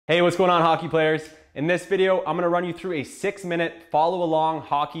Hey, what's going on, hockey players? In this video, I'm gonna run you through a 6-minute follow along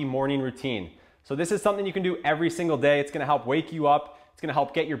hockey morning routine. So this is something you can do every single day. It's gonna help wake you up, it's gonna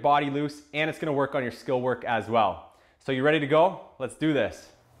help get your body loose, and it's gonna work on your skill work as well. So you ready to go? Let's do this.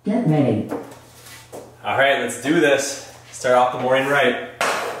 Get ready. All right, let's do this. Start off the morning right.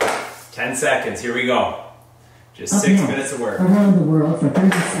 10 seconds, here we go. Just 6 minutes of work. Around the world for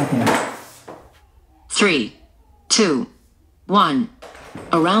 30 seconds. 3, 2, 1.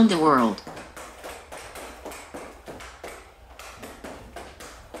 Around the world.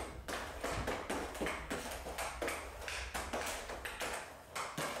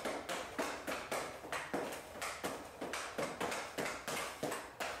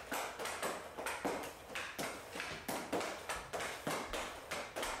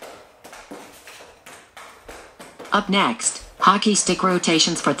 Up next, hockey stick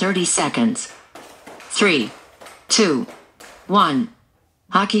rotations for 30 seconds. 3, 2, 1.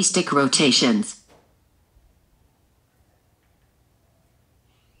 Hockey stick rotations.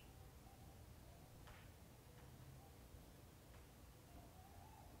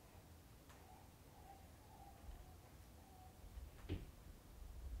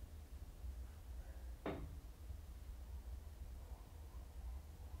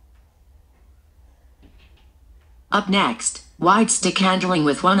 Up next, wide stick handling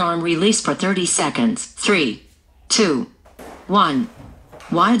with one arm release for 30 seconds. 3, 2, 1.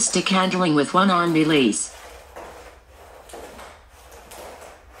 Wide stick handling with one arm release.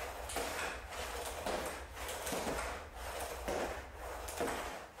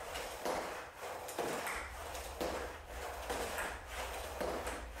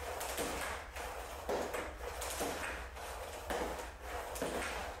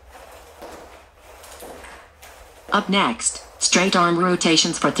 Up next, straight arm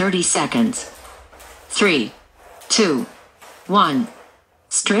rotations for 30 seconds. 3, 2, 1.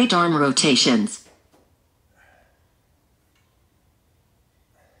 Straight arm rotations.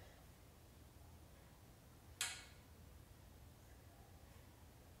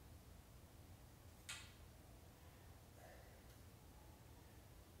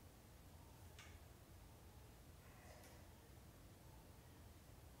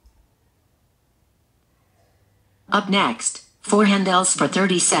 Up next, forehand Ls for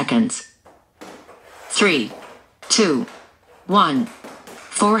 30 seconds. 3, 2, 1.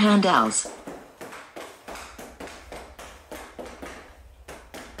 Forehand Ls.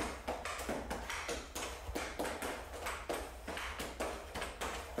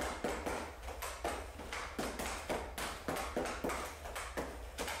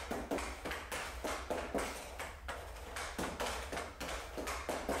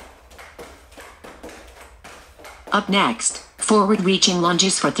 Up next, forward reaching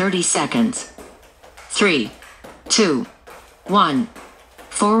lunges for 30 seconds. 3, 2, 1.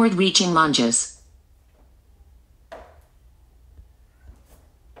 Forward reaching lunges.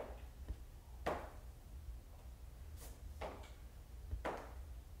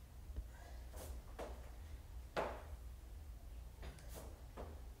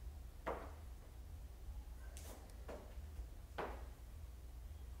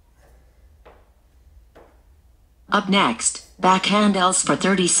 Up next, backhand Ls for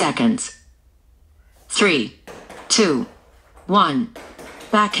 30 seconds. 3, 2, 1.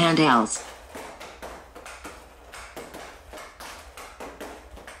 Backhand Ls.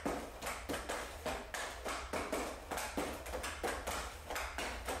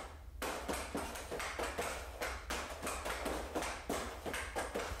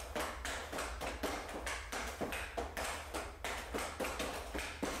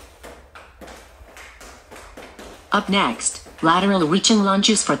 Up next, lateral reaching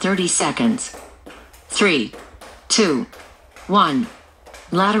lunges for 30 seconds. 3, 2, 1.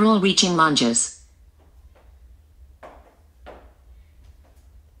 Lateral reaching lunges.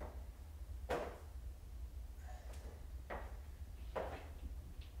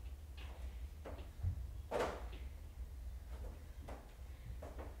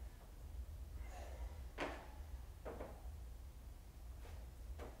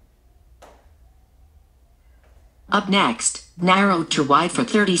 Up next, narrow to wide for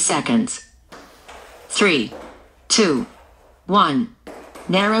 30 seconds. 3, 2, 1.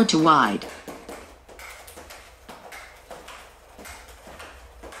 Narrow to wide.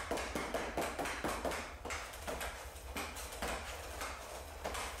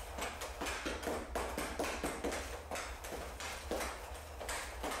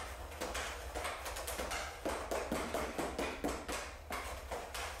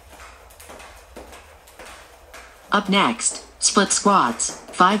 Up next, split squats,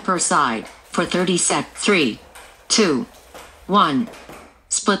 5 per side, for 30 sec. 3, 2, 1.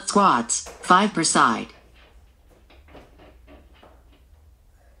 Split squats, 5 per side.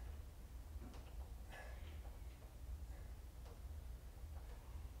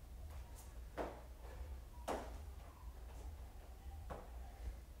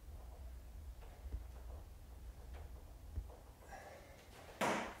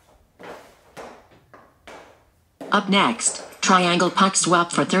 Up next, triangle puck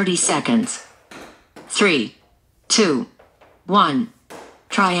swap for 30 seconds. 3, 2, 1.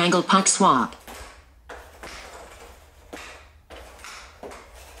 Triangle puck swap.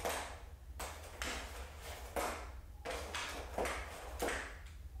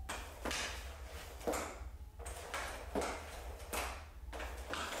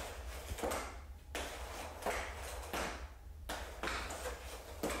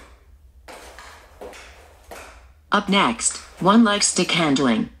 Up next, one leg stick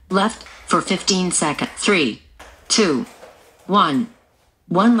handling, left, for 15 seconds. 3, 2, 1.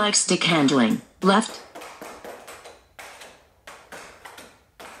 One leg stick handling, left.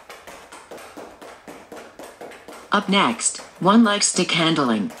 Up next, one leg stick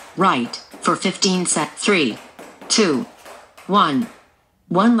handling, right, for 15 seconds. 3, 2, 1.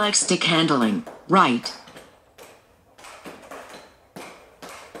 One leg stick handling, right.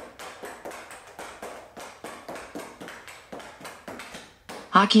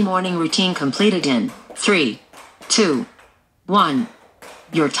 Hockey morning routine completed in 3, 2, 1.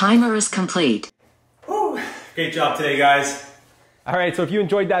 Your timer is complete. Woo. Great job today, guys. All right, so if you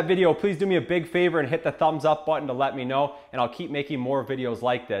enjoyed that video, please do me a big favor and hit the thumbs up button to let me know, and I'll keep making more videos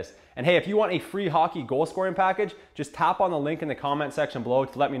like this. And hey, if you want a free hockey goal scoring package, just tap on the link in the comment section below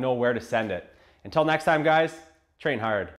to let me know where to send it. Until next time, guys, train hard.